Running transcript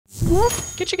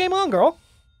Get your game on, girl.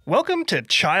 Welcome to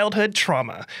Childhood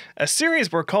Trauma, a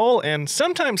series where Cole and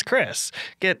sometimes Chris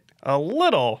get a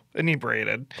little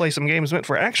inebriated, play some games meant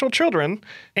for actual children,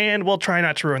 and we'll try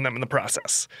not to ruin them in the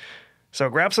process. So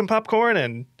grab some popcorn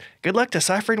and good luck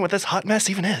deciphering what this hot mess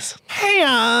even is. Hey,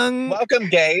 Welcome,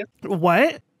 gays.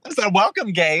 What? I said,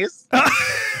 welcome, gays.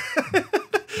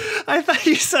 I thought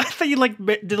you like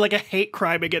did like a hate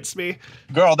crime against me.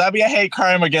 Girl, that'd be a hate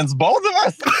crime against both of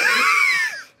us.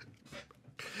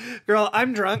 Girl,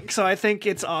 I'm drunk, so I think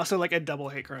it's also like a double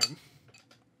hate crime.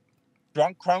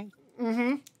 Drunk crunk?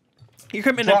 Mm-hmm. You're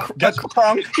committing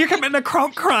You're committing a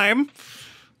crunk crime.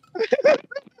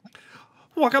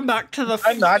 Welcome back to the.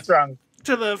 I'm not drunk.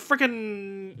 To the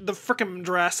frickin'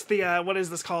 dress. The what is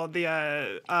this called?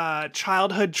 The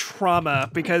childhood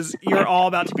trauma, because you're all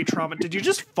about to be trauma. Did you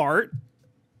just fart?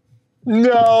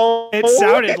 No. It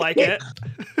sounded like it.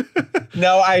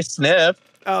 No, I sniffed.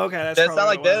 Oh, okay. That's Did it probably sound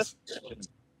like what it was. this?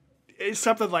 It's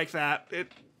something like that.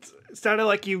 It sounded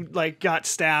like you got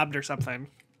stabbed or something.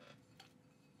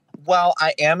 Well,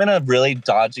 I am in a really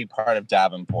dodgy part of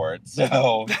Davenport,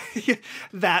 so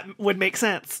that would make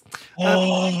sense.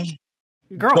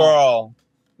 Girl,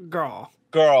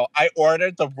 I ordered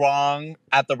at the wrong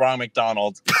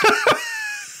McDonald's.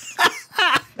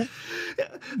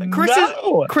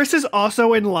 Chris is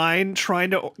also in line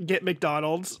trying to get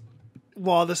McDonald's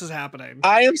while this is happening.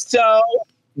 I am so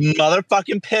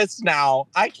motherfucking pissed now.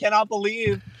 I cannot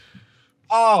believe.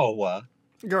 Oh,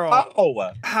 girl.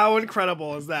 Oh, how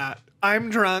incredible is that? I'm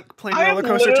drunk playing I Roller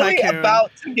Coaster Tycoon. About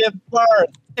to give birth,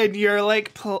 and you're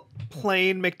like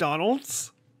playing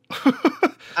McDonald's.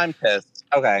 I'm pissed.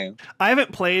 Okay. I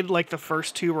haven't played like the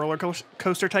first two Roller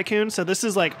Coaster Tycoon, so this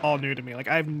is like all new to me. Like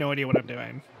I have no idea what I'm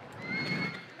doing.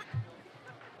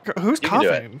 Who's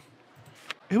coughing?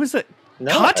 Who is it?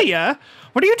 No, Katya?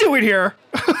 What are you doing here?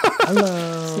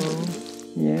 Hello.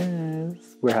 Yes,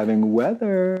 we're having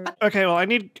weather. Okay, well I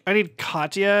need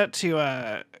Katya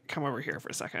to come over here for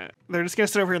a second. They're just gonna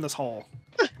sit over here in this hole.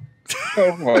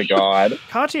 Oh my god.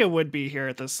 Katya would be here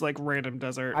at this like random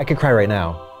desert. I could cry right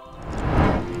now.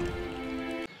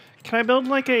 Can I build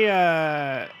like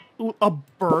a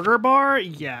burger bar?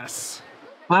 Yes.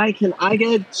 Hi, can I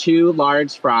get 2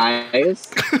 large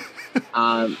fries,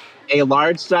 a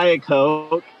large Diet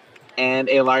Coke, and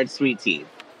a large sweet tea?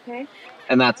 Okay.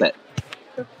 And that's it.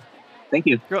 Thank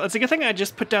you. Girl, it's a good thing I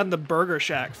just put down the Burger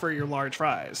Shack for your large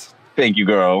fries. Thank you,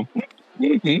 girl.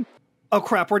 Oh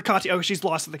crap, where'd Katya? Oh, she's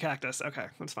lost in the cactus. Okay,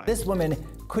 that's fine. This woman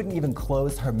couldn't even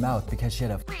close her mouth because she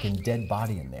had a freaking dead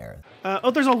body in there.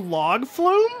 Oh, there's a log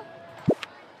flume?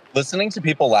 Listening to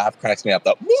people laugh cracks me up,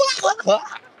 though.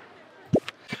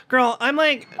 Girl, I'm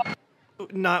like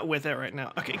not with it right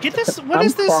now. Okay, get this. What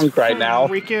is this? I'm crunk right now.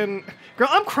 Freaking girl,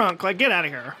 I'm crunk. Like, get out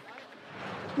of here.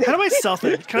 How do I self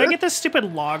it? Can I get this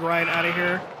stupid log ride out of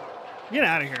here? Get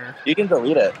out of here. You can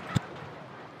delete it.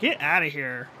 Get out of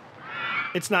here.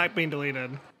 It's not being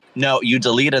deleted. No, you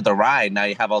deleted the ride. Now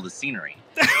you have all the scenery.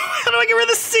 How do I get rid of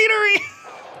the scenery?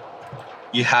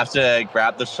 You have to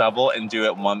grab the shovel and do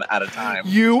it one at a time.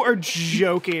 You are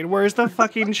joking. Where's the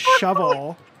fucking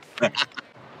shovel?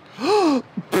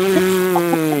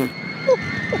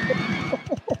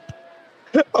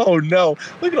 Oh no,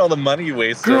 look at all the money you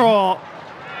wasted. Girl,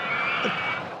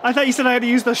 I thought you said I had to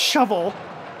use the shovel.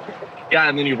 Yeah,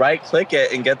 and then you right click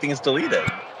it and get things deleted.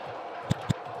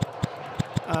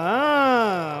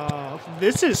 Oh,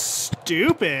 this is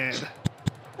stupid.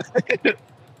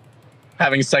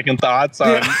 Having second thoughts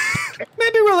on...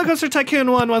 Maybe Roller Coaster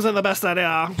Tycoon 1 wasn't the best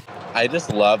idea. I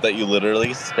just love that you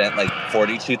literally spent like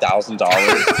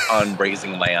 $42,000 on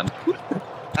raising land.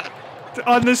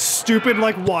 On this stupid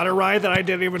like water ride that I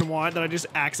didn't even want, that I just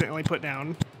accidentally put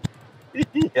down.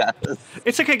 Yes.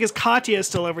 It's okay because Katya is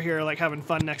still over here like having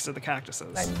fun next to the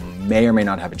cactuses. I may or may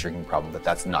not have a drinking problem, but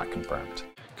that's not confirmed.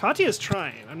 Katya is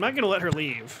trying. I'm not going to let her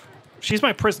leave. She's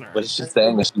my prisoner. What is she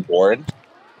saying? Is she bored?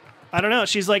 I don't know.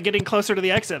 She's like getting closer to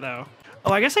the exit though.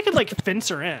 Oh, I guess I could like fence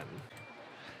her in.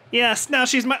 Yes, now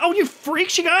she's my... Oh, you freak!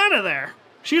 She got out of there!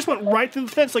 She just went right through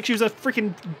the fence like she was a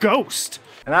freaking ghost.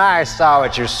 And I saw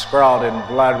what you scrawled in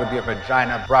blood with your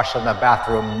vagina brush on the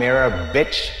bathroom mirror,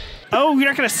 bitch. Oh, you're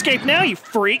not gonna escape now, you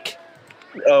freak!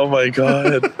 Oh my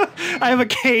god. I have a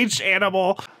caged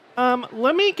animal.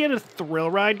 Let me get a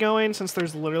thrill ride going since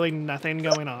there's literally nothing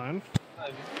going on.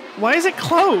 Why is it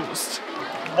closed?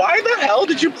 Why the hell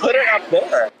did you put it up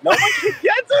there? No one can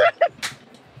get to it!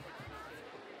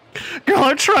 Girl,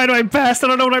 I'm trying my best. I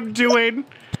don't know what I'm doing.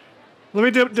 Let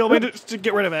me to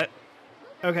get rid of it.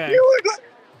 Okay. You look like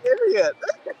an idiot.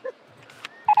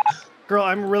 Girl,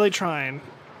 I'm really trying.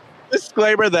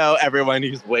 Disclaimer though, everyone,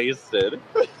 he's wasted.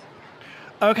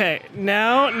 Okay,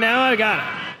 now I got it.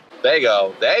 There you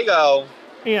go. There you go.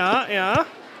 Yeah.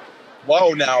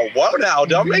 Whoa now.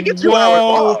 Don't make it 2 Whoa.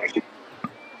 hours long.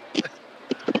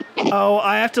 Oh,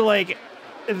 I have to like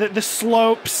the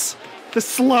slopes. The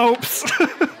slopes.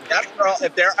 Yes, girl.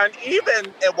 If they're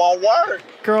uneven, it won't work.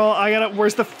 Girl, I gotta.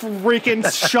 Where's the freaking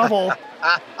shovel?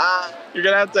 You're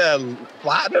gonna have to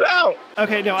flatten it out.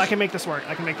 Okay, no, I can make this work.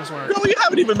 Girl, you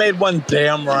haven't even made one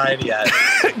damn ride yet.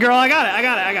 Girl, I got it.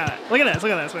 Look at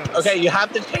this. Okay, you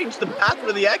have to change the path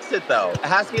for the exit, though. It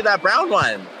has to be that brown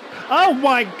one. Oh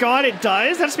my god, it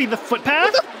does? That has to be the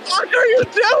footpath? What the fuck are you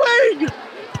doing?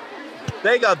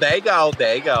 There you go. There you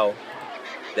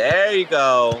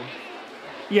go.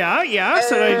 Yeah.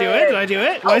 So did I do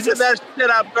it? Why is Open that shit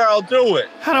up, girl. Do it.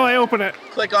 How do I open it?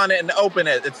 Click on it and open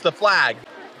it. It's the flag.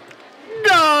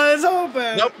 No, it's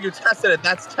open. Nope, you tested it.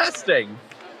 That's testing.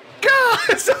 God,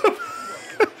 it's open.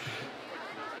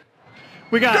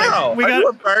 We got Girl, it. We are got you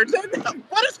a virgin?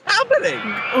 What is happening?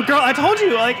 Oh, girl, I told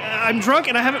you, like, I'm drunk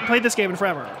and I haven't played this game in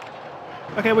forever.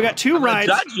 Okay, we got 2 rides.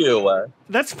 Judge you.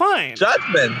 That's fine.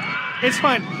 Judgment. It's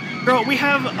fine. Girl, we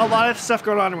have a lot of stuff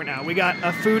going on right now. We got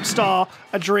a food stall,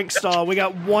 a drink stall, we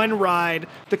got 1 ride,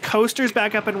 the coaster's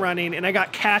back up and running, and I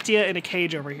got Katya in a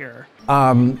cage over here.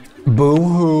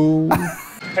 Boo-hoo.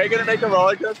 Are you gonna make a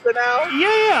roller coaster now?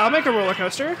 Yeah, I'll make a roller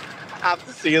coaster. I have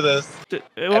to see this.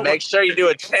 And make sure you do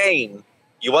a chain.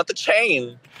 You want the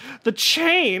chain. The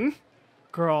chain?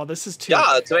 Girl, this is too...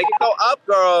 Yeah, to make it go up,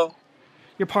 girl.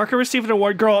 Your parker received an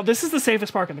award. Girl, this is the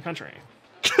safest park in the country.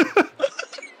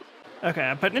 Okay,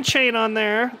 I'm putting a chain on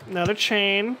there. Another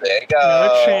chain. There you go.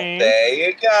 Another chain. There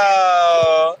you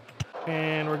go.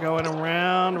 And we're going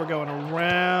around. Look at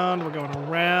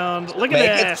Make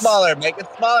this. it smaller.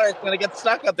 It's gonna get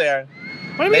stuck up there. What do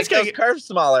you mean Make it's gonna those get... curves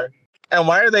smaller. And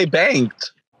why are they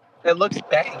banked? It looks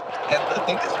banked. And the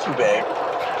thing is too big.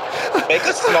 Make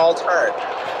a small turn.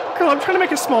 Girl, I'm trying to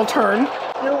make a small turn.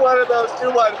 Do one of those.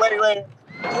 Do one. Wait.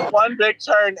 Do one big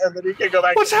turn, and then you can go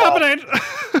back. What's to small. happening?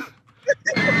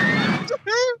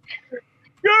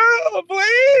 Girl,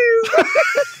 please.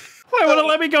 Why won't it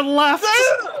let me go left?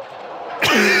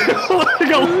 Let me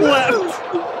go left.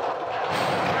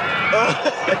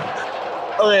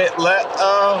 Okay,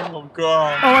 oh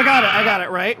god. Oh, I got it.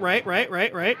 Right.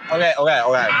 Okay.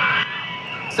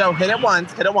 So hit it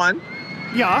once.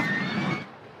 Yeah.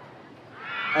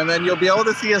 And then you'll be able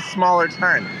to see a smaller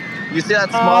turn. You see that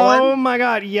small one? Oh my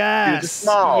god, yes. Do the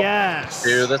small. Yes.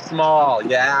 Do the small.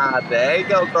 Yeah, there you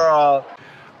go, girl.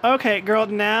 Okay, girl,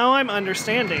 now I'm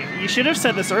understanding. You should have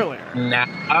said this earlier.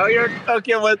 Now you're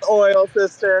cooking with oil,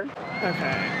 sister.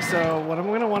 Okay, so what I'm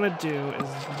gonna want to do is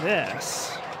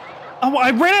this. Oh,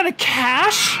 I ran out of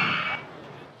cash?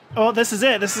 Oh, this is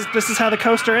it. This is how the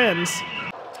coaster ends.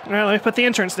 All right, let me put the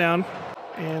entrance down.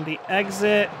 And the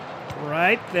exit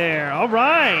right there. All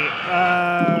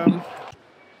right.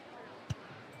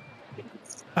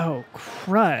 Oh,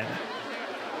 crud.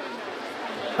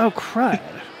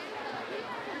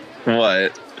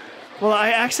 What? Well,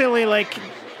 I accidentally, like,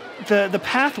 the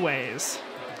pathways.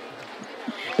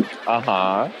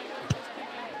 Uh-huh.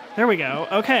 There we go.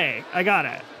 Okay, I got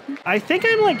it. I think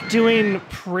I'm, like, doing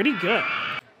pretty good.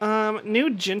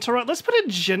 New gentle ride. Let's put a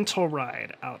gentle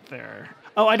ride out there.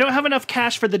 Oh, I don't have enough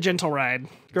cash for the gentle ride.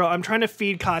 Girl, I'm trying to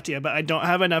feed Katya, but I don't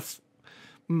have enough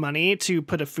money to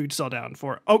put a food stall down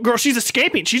for. Oh, girl, she's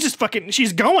escaping. She's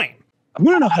going. I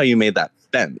want to know how you made that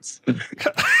fence.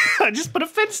 I just put a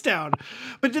fence down.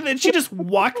 But then she just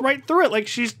walked right through it. Like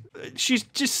she's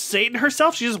just Satan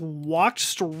herself. She just walked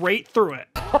straight through it.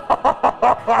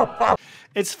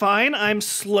 It's fine. I'm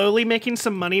slowly making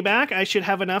some money back. I should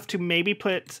have enough to maybe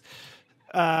put this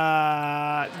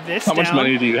How down. much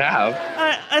money do you have?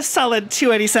 A solid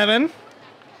 $287.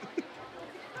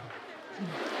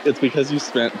 It's because you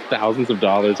spent thousands of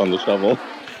dollars on the shovel.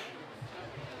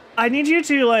 I need you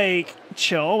to, like,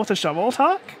 chill with the shovel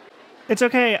talk. It's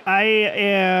okay. I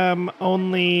am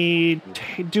only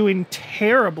doing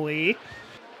terribly.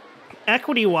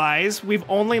 Equity-wise, we've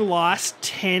only lost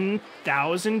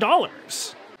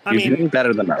 $10,000. You're doing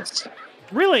better than us.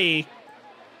 Really?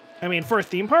 I mean, for a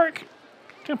theme park,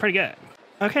 doing pretty good.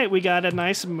 Okay, we got a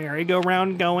nice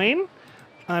merry-go-round going.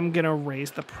 I'm going to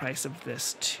raise the price of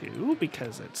this, too,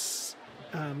 because it's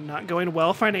not going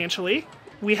well financially.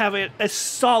 We have a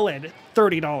solid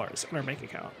 $30 in our bank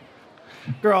account.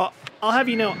 Girl, I'll have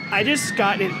you know, I just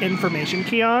got an information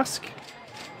kiosk,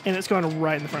 and it's going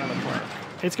right in the front of the park.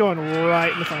 It's going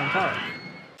right in the front of the park.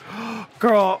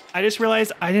 Girl, I just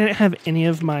realized I didn't have any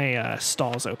of my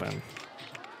stalls open.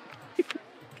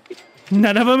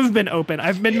 None of them have been open.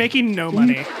 I've been making no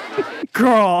money.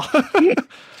 Girl.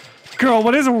 Girl,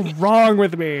 what is wrong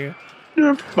with me?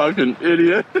 You're a fucking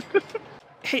idiot.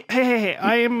 Hey,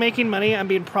 I am making money. I'm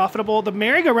being profitable. The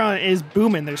merry-go-round is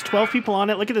booming. There's 12 people on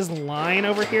it. Look at this line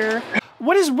over here.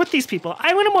 What is with these people?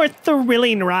 I want a more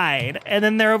thrilling ride. And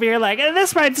then they're over here like,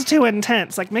 this ride's too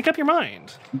intense. Like, make up your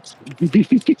mind.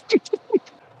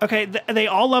 Okay, they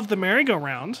all love the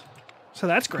merry-go-round. So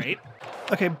that's great.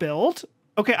 Okay, build.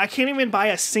 Okay, I can't even buy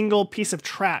a single piece of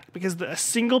track because a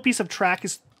single piece of track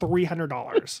is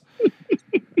 $300.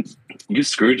 You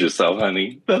screwed yourself,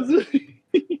 honey.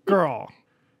 Girl.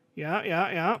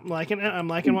 Yeah. I'm liking it. I'm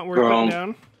liking what we're putting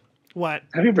down. What?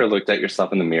 Have you ever looked at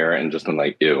yourself in the mirror and just been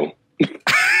like, ew?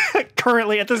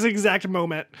 Currently, at this exact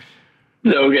moment.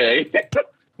 Okay.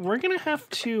 We're going to have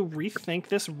to rethink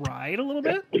this ride a little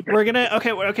bit. We're going to...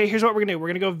 Okay, here's what we're going to do. We're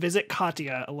going to go visit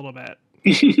Katya a little bit.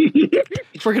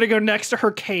 We're going to go next to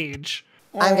her cage.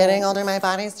 I'm getting older, my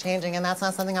body's changing, and that's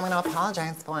not something I'm going to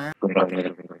apologize for.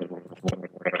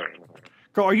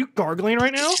 Girl, are you gargling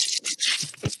right now?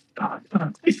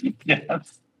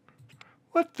 Yes.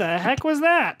 What the heck was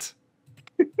that?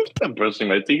 I'm brushing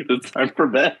my teeth. It's time for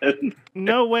bed.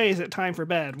 No way is it time for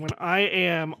bed when I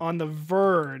am on the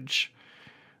verge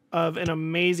of an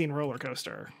amazing roller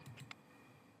coaster.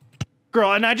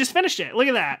 Girl, and I just finished it. Look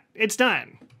at that. It's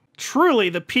done. Truly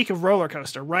the peak of roller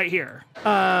coaster right here.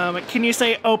 Can you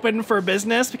say open for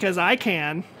business? Because I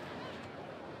can.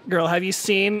 Girl, have you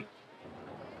seen...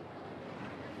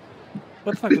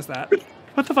 What the fuck was that?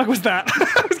 What the fuck was that?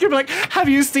 I was gonna be like, have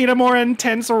you seen a more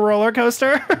intense roller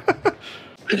coaster?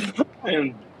 I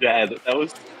am dead. That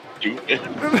was stupid.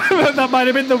 That might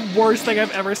have been the worst thing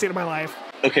I've ever seen in my life.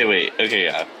 Okay, wait. Okay,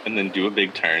 yeah. And then do a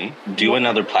big turn. Do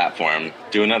another platform.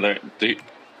 Do another...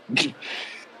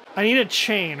 I need a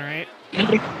chain, right?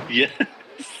 Yes.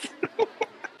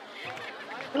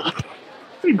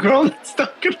 Girl, that's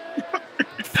not gonna work.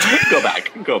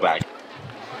 Go back.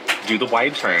 Do the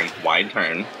wide turn.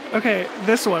 Okay,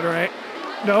 this one, right?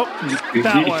 Nope,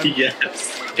 that one.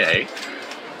 Yes. Okay.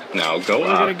 Now go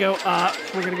We're up. gonna go up.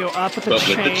 We're gonna go up with the But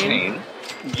chain. with the chain.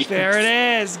 Yes. There it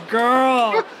is,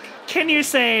 girl. Can you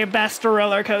say best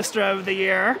roller coaster of the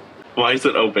year? Why is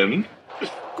it open?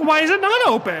 Why is it not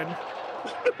open?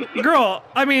 Girl,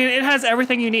 I mean, it has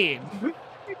everything you need.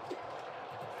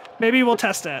 Maybe we'll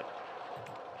test it.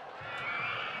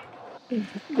 Girl,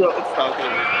 it's not gonna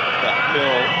make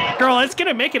that Girl, it's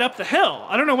gonna make it up the hill.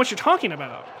 I don't know what you're talking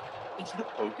about.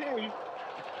 Okay.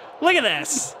 Look at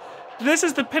this. This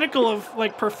is the pinnacle of,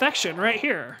 like, perfection right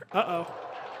here. Uh-oh.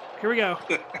 Here we go.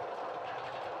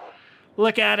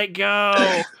 Look at it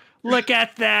go. Look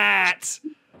at that.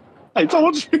 I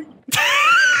told you.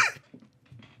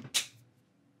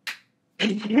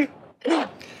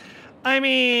 I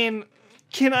mean,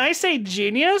 can I say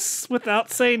genius without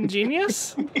saying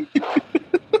genius?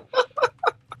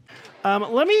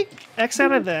 Let me X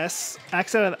out of this. I'm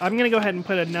going to go ahead and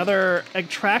put another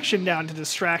attraction down to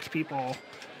distract people.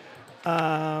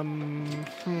 Can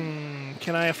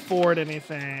I afford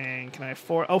anything?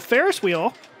 Oh, Ferris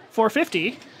wheel,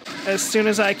 $450. As soon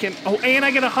as I can. Oh, and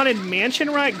I get a haunted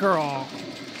mansion, right, girl?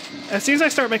 As soon as I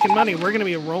start making money, we're going to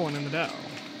be rolling in the dough.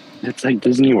 It's like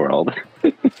Disney World.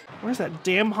 Where's that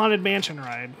damn haunted mansion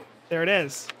ride? There it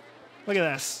is. Look at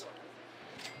this.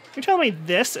 You're telling me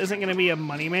this isn't going to be a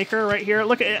moneymaker right here?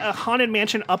 Look at a haunted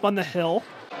mansion up on the hill.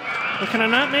 But can I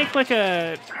not make like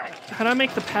a... How do I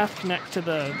make the path connect to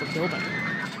the building?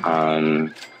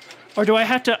 Or do I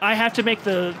have to make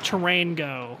the terrain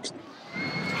go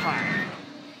high?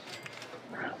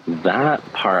 That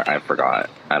part I forgot.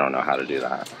 I don't know how to do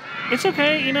that. It's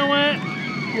okay. You know what?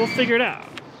 We'll figure it out.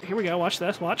 Here we go. Watch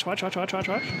this. Watch. I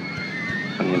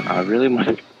mean, I really want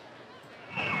to...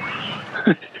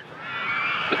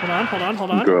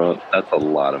 Hold on. Girl, that's a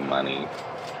lot of money.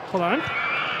 Hold on.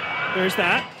 There's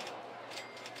that.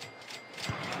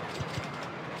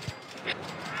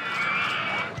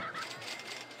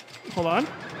 Hold on.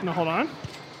 No, hold on.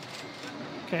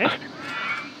 Okay.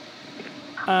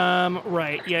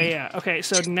 Right. Yeah. Okay,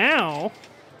 so now...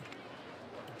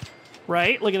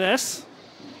 Right, look at this.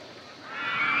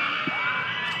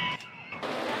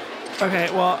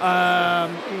 Okay, well,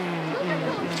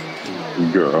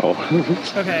 Girl.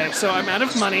 Okay, so I'm out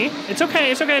of money. It's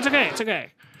okay. I'm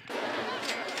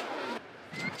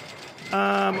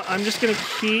just gonna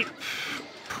keep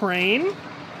praying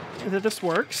that this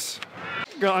works.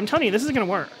 Girl, I'm telling you, this is gonna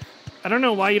work. I don't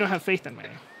know why you don't have faith in me.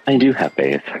 I do have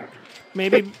faith.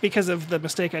 Maybe because of the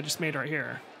mistake I just made right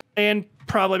here. And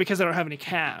probably because I don't have any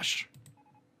cash.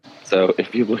 So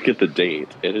if you look at the date,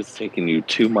 it has taken you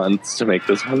 2 months to make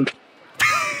this one.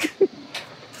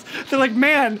 They're like,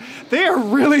 man, they are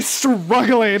really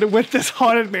struggling with this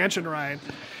haunted mansion ride.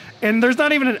 And there's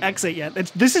not even an exit yet.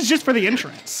 This is just for the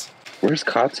entrance. Where's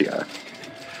Katya?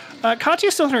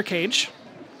 Katya's still in her cage.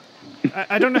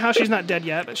 I don't know how she's not dead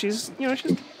yet, but she's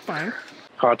fine.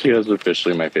 Katya is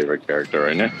officially my favorite character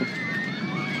right now.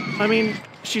 I mean,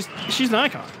 she's an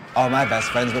icon. All my best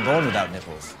friends were born without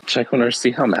nipples. Check on her,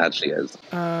 see how mad she is.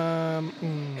 Hold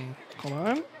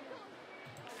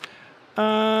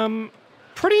on.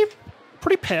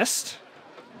 Pretty pissed.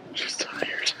 She's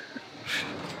tired.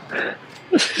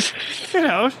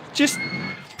 Just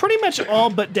pretty much all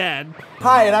but dead.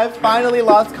 Hi, and I've finally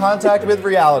lost contact with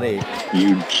reality.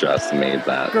 You just made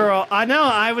that. Girl, I know,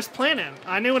 I was planning.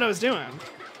 I knew what I was doing.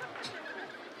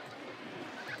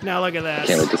 Now look at this.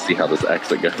 Can't wait to see how this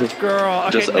exit goes. Girl,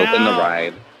 okay, just open the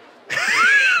ride.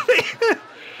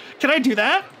 Can I do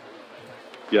that?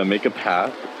 Yeah, make a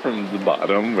path from the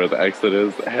bottom where the exit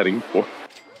is heading for.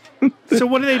 So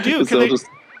what do they do?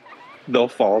 They'll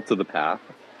fall to the path.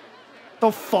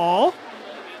 They'll fall?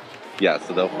 Yeah,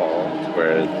 so they'll fall to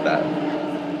where that...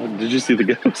 Did you see the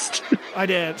ghost? I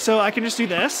did. So I can just do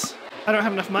this? I don't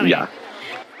have enough money. Yeah.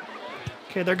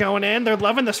 Okay, they're going in. They're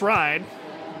loving this ride.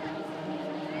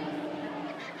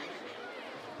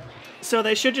 So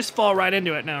they should just fall right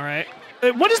into it now, right?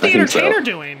 What is the entertainer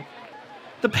doing?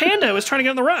 The panda was trying to get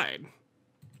on the ride.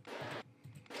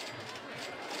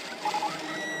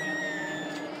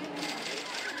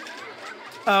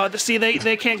 Oh, see,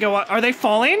 they can't go on. Are they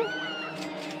falling?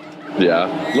 Yeah.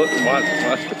 Look, watch.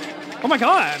 Oh my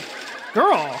god.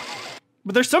 Girl.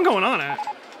 But they're still going on it.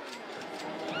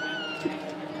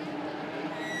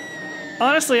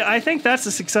 Honestly, I think that's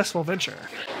a successful venture.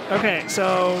 Okay,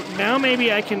 so now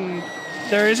maybe I can...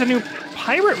 There is a new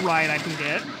pirate ride I can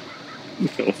get.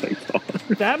 Oh my god.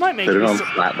 That might make Put it me on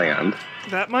flat land.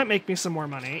 That might make me some more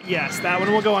money. Yes, that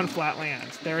one will go on flat land.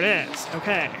 There it is.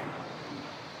 Okay.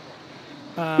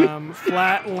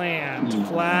 Flat land.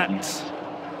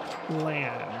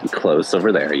 Close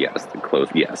over there, yes. Close,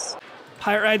 yes.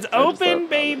 Pirate ride's open,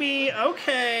 baby.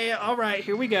 Okay, all right,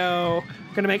 here we go.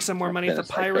 Gonna make some more money for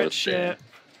pirate shit.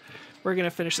 We're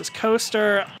gonna finish this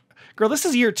coaster. Girl, this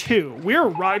is year 2. We're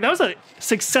right. That was a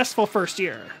successful first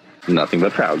year. Nothing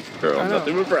but proud, girl.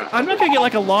 Nothing but proud. I'm not gonna get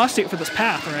like a lawsuit for this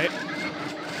path, right?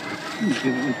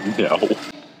 No.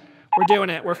 We're doing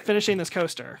it. We're finishing this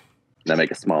coaster. Now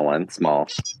make a small one. Small.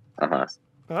 Uh-huh.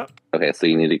 Oh. Okay, so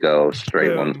you need to go straight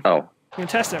Boom. one. Oh. We're gonna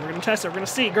test it. We're gonna test it. We're gonna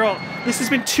see. Girl, this has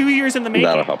been 2 years in the making.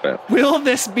 That'll help it. Will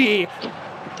this be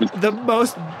the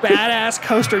most badass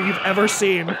coaster you've ever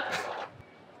seen?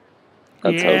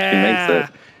 Let's hope she makes it.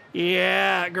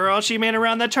 Yeah, girl, she made it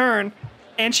around the turn.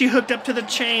 And she hooked up to the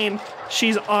chain.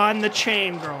 She's on the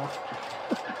chain, girl.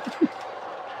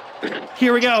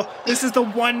 Here we go. This is the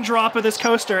one drop of this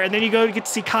coaster, and then you get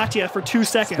to see Katya for 2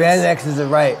 seconds. Spandex is a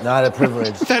right, not a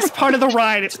privilege. That's part of the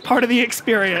ride. It's part of the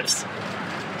experience.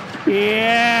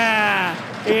 Yeah.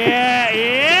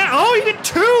 Oh, you get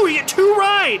 2. You get 2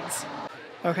 rides.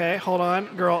 Okay, hold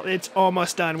on. Girl, it's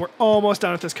almost done. We're almost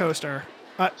done with this coaster.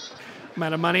 I'm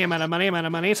out of money.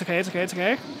 It's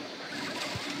okay.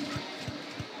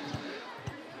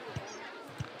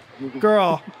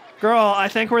 Girl, I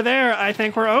think we're there. I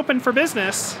think we're open for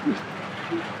business.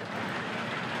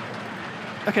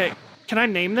 Okay, can I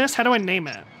name this? How do I name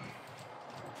it?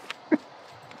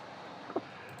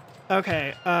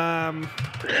 Okay,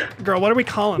 girl, what are we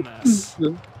calling this?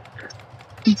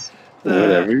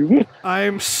 Whatever you want.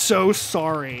 I'm so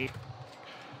sorry.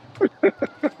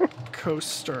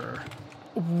 Coaster.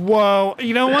 Whoa,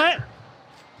 you know what?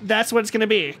 That's what it's gonna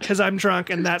be, because I'm drunk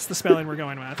and that's the spelling we're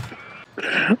going with.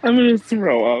 I'm gonna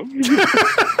throw up.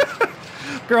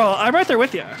 Girl, I'm right there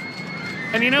with you.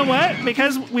 And you know what?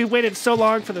 Because we waited so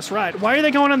long for this ride, why are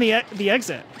they going on the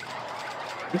exit?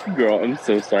 Girl, I'm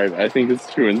so sorry, but I think it's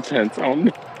too intense. I don't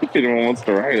know if anyone wants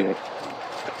to ride it.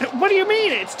 What do you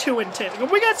mean it's too intense?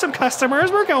 We got some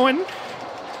customers. We're going.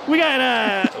 We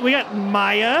got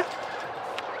Maya.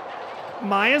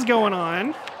 Maya's going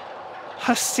on.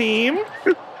 Hasim,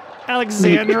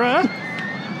 Alexandra,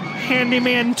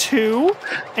 Handyman 2,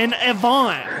 and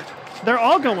Yvonne. They're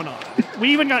all going on. We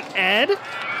even got Ed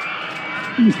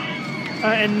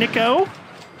and Nico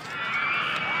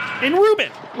and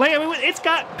Ruben. Like, I mean, it's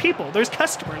got people. There's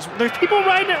customers. There's people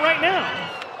riding it right now.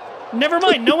 Never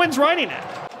mind. No one's riding it.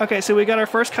 Okay, so we got our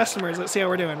first customers. Let's see how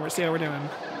we're doing.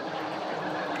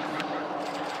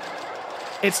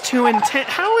 It's too intense.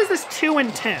 How is this too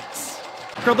intense?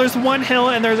 Girl, there's one hill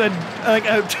and there's a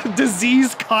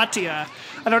diseased Katya.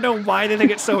 I don't know why they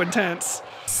think it's so intense.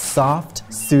 Soft,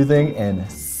 soothing,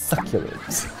 and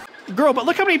succulent. Girl, but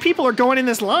look how many people are going in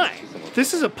this line.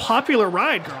 This is a popular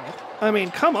ride, girl. I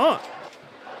mean, come on.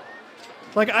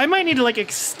 Like, I might need to, like,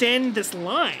 extend this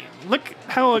line. Look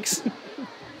how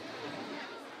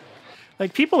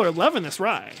like people are loving this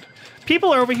ride.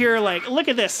 People are over here like, look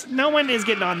at this. No one is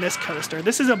getting on this coaster.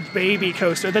 This is a baby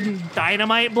coaster. The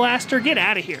dynamite blaster, get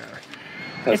out of here.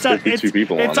 That's 52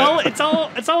 people on it.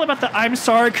 It's all about the I'm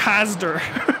sorry Kazder.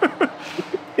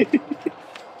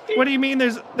 What do you mean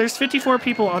there's 54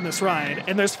 people on this ride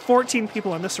and there's 14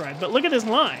 people on this ride? But look at this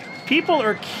line. People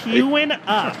are queuing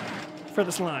up for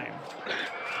this line.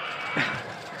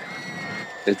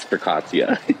 It's for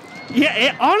Katya.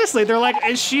 Yeah, honestly, they're like,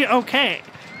 is she okay?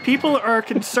 People are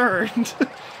concerned.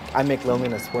 I make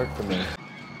loneliness work for me.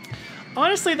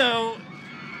 Honestly, though,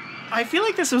 I feel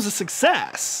like this was a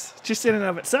success, just in and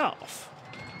of itself.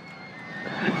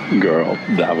 Girl,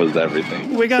 that was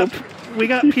everything. We got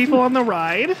people on the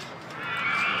ride.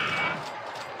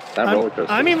 That roller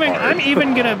coaster I'm was even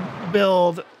hard. gonna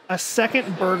build a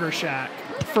second burger shack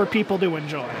for people to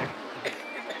enjoy.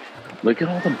 Look at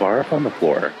all the barf on the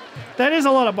floor. That is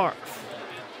a lot of barf.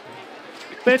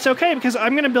 But it's okay because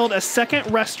I'm going to build a second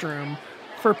restroom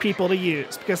for people to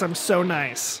use because I'm so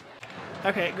nice.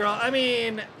 Okay, girl, I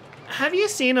mean, have you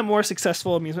seen a more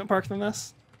successful amusement park than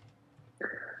this?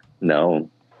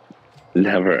 No,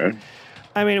 never.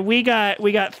 I mean, we got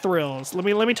thrills. Let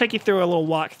me take you through a little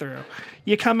walkthrough.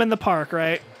 You come in the park,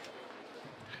 right?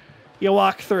 You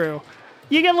walk through.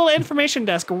 You get a little information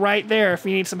desk right there if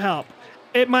you need some help.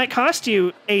 It might cost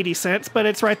you 80 cents, but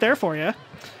it's right there for you.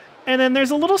 And then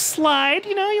there's a little slide.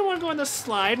 You know, you want to go on the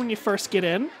slide when you first get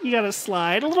in. You got a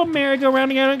slide, a little merry-go-round.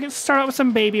 You got to start out with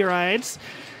some baby rides.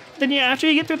 Then after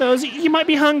you get through those, you might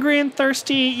be hungry and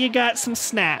thirsty. You got some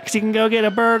snacks. You can go get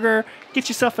a burger, get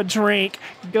yourself a drink,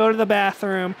 go to the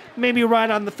bathroom, maybe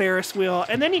ride on the Ferris wheel.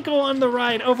 And then you go on the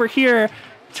ride over here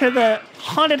to the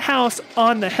haunted house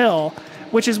on the hill,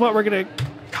 which is what we're going to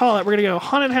call it. We're going to go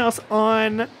haunted house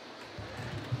on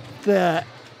the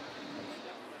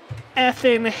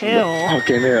effing hill.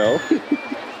 Fucking hell.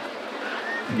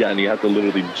 Yeah, and you have to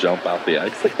literally jump out the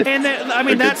exit. And then, I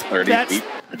mean, Like it's 30 feet.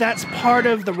 that's part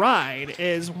of the ride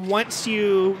is once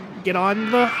you get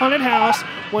on the haunted house,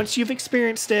 once you've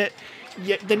experienced it,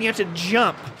 then you have to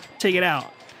jump to get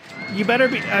out. You better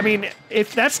be, I mean,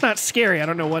 if that's not scary, I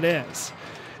don't know what is.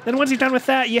 Then once you're done with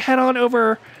that, you head on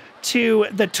over to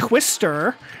the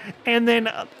Twister and then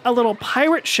a little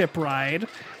pirate ship ride.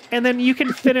 And then you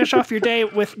can finish off your day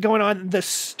with going on the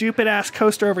stupid-ass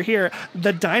coaster over here,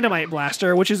 the Dynamite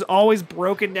Blaster, which is always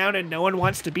broken down and no one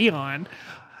wants to be on.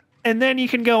 And then you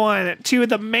can go on to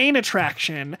the main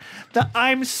attraction, the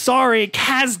I'm Sorry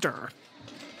Kazder.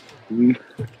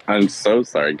 I'm so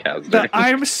sorry, Kazder. The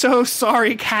I'm So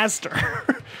Sorry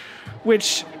Kazder,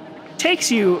 which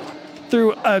takes you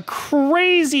through a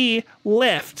crazy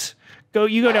lift.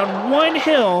 You go down one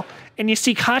hill and you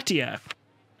see Katya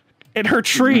in her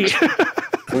tree.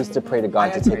 I used to pray to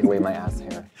God to take away my ass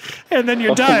hair. And then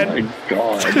you're done. Oh my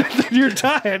god. You're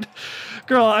done.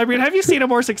 Girl, I mean, have you seen a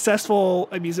more successful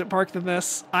amusement park than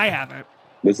this? I haven't.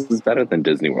 This is better than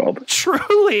Disney World.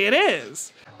 Truly, it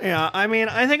is. Yeah, I mean,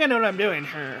 I think I know what I'm doing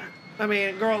here. I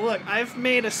mean, girl, look, I've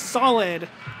made a solid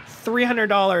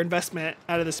 $300 investment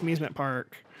out of this amusement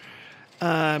park.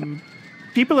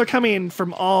 People are coming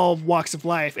from all walks of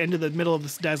life into the middle of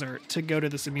this desert to go to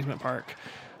this amusement park.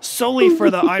 Solely for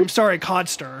the I'm Sorry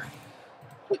Codster.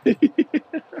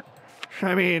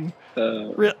 I mean,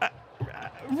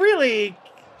 really,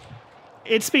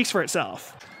 it speaks for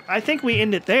itself. I think we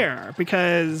end it there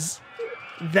because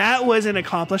that was an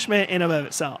accomplishment in and of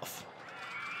itself.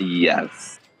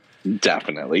 Yes,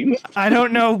 definitely. I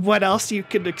don't know what else you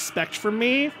could expect from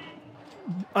me.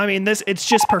 I mean, it's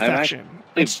just perfection.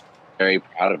 It's very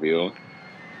proud of you.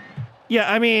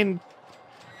 Yeah, I mean,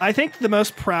 I think the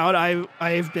most proud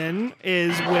I've been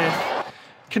is with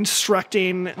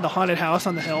constructing the haunted house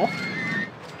on the hill.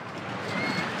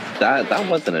 That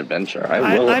was an adventure.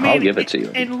 I'll give it to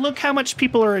you. And look how much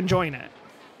people are enjoying it.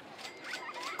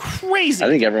 Crazy. I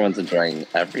think everyone's enjoying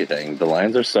everything. The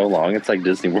lines are so long, it's like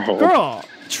Disney World. Girl,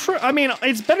 I mean,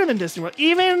 it's better than Disney World.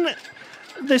 Even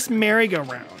this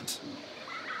merry-go-round.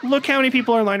 Look how many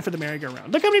people are in line for the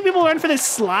merry-go-round. Look how many people are in for this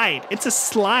slide. It's a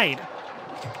slide.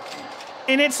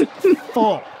 And it's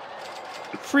full.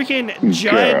 Freaking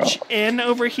Judge in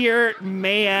over here,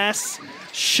 May-S,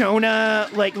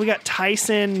 Shona, like we got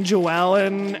Tyson,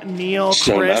 Joellen, Neil,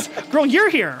 Chris. Shona. Girl, you're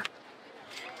here.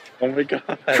 Oh my god.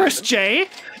 Chris J.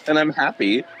 And I'm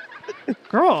happy.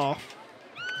 Girl.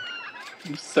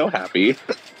 I'm so happy.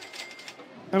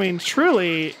 I mean,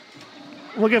 truly,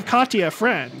 we'll give Katya a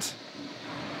friend.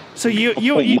 So you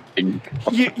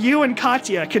and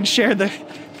Katya can share the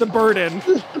burden.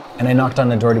 And I knocked on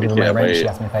the door to give her my can't rent. wait. She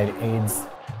asked me if I had AIDS.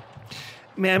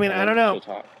 Man, I mean, I don't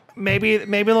know. Maybe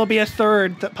there'll be a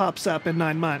third that pops up in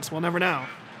 9 months. We'll never know.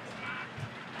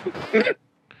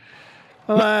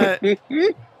 Well,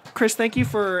 Chris, thank you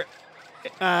for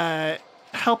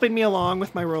helping me along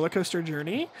with my roller coaster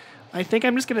journey. I think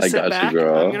I'm just gonna sit back.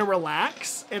 I'm gonna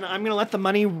relax, and I'm gonna let the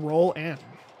money roll in.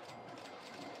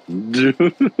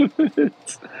 Dude.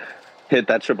 Hit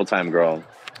that triple time, girl.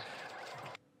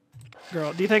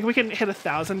 Girl, do you think we can hit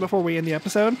 1,000 before we end the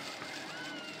episode?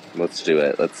 Let's do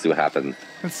it. Let's see what happens.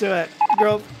 Let's do it.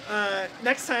 Girl,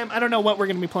 next time, I don't know what we're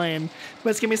going to be playing, but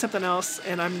it's going to be something else,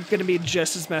 and I'm going to be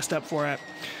just as messed up for it.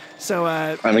 So,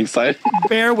 I'm excited.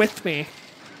 Bear with me,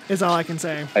 is all I can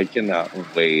say. I cannot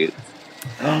wait.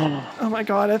 Oh my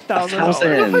god, 1,000.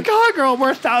 1,000. Oh my god, girl,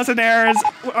 we're 1,000-aires.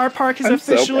 Our park is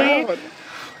officially... So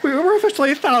we're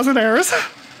officially 1,000-aires.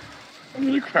 I'm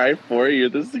going to cry for you.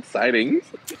 This is exciting.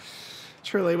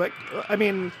 Truly, but, I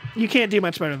mean, you can't do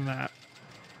much better than that.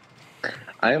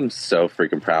 I am so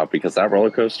freaking proud because that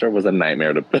roller coaster was a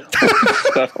nightmare to build.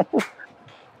 So.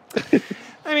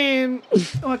 I mean,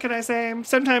 what can I say?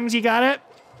 Sometimes you got it,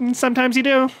 and sometimes you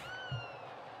do.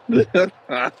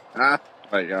 Oh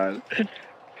my god.